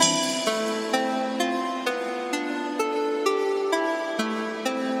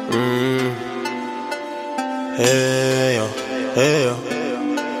Mm. Hey yo, hey yo.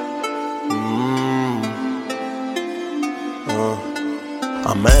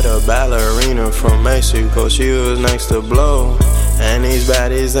 I met a ballerina from Mexico, she was next to blow. And these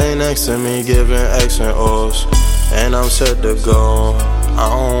baddies ain't next to me, giving X and O's. And I'm set to go, I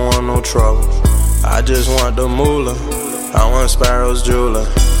don't want no trouble. I just want the moolah, I want Sparrow's jeweler.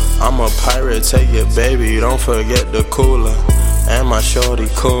 I'm a pirate, take it baby, don't forget the cooler. And my shorty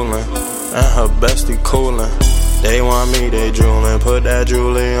coolin', and her bestie coolin'. They want me, they droolin', put that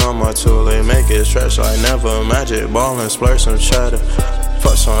jewelry on my toolie. Make it stretch like never, magic ballin', splurge some cheddar.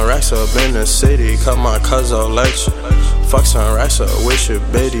 Fuck some racks up in the city, cut my cuz out lecture. Fuck some racks up with your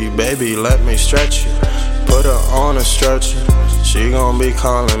bitty, baby, let me stretch you. Put her on a stretcher, she gon' be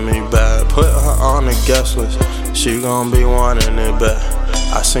calling me back. Put her on the guest list, she gon' be wanting it back.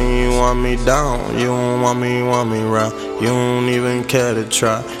 I seen you want me down, you don't want me round. You don't even care to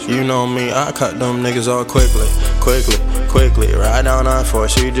try. You know me, I cut them niggas all quickly. Ride down I-4,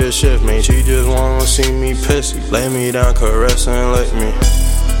 she just shift me. She just wanna see me pissy. Lay me down, caress and lick me.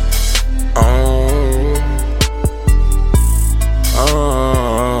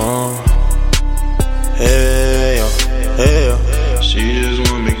 Hey yo, hey yo. She just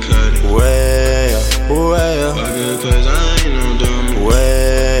want me cutty. Way up, way up. Fuck her cause I ain't no dummy.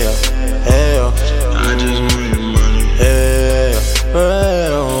 Way up, hey yo. I just want your money. Hey yo, hey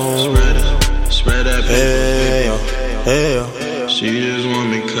yo. Spread that paper. Hey yo, hey yo. She just want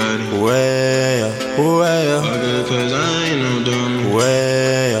me cutty. Way up, way up. Fuck her cause I ain't no dummy.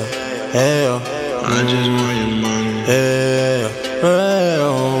 Way up, hey yo. I just want your money. Hey yo, hey yo.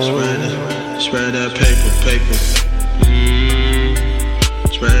 Spread that paper.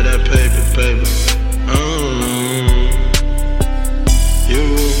 Spread that paper. You.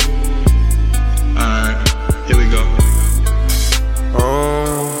 Alright, here we go.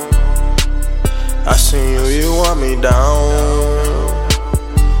 I seen you want me down.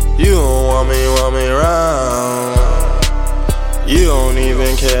 You don't want me round. You don't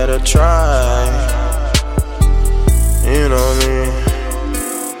even care to try. You know what I mean?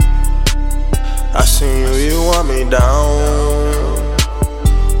 I seen you want me down.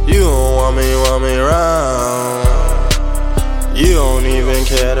 You don't want me round. You don't even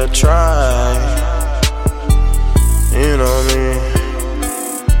care to try. You know what I mean?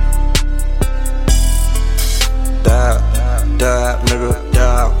 Dab, nigga,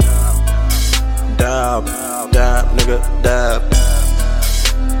 dab, nigga, dab.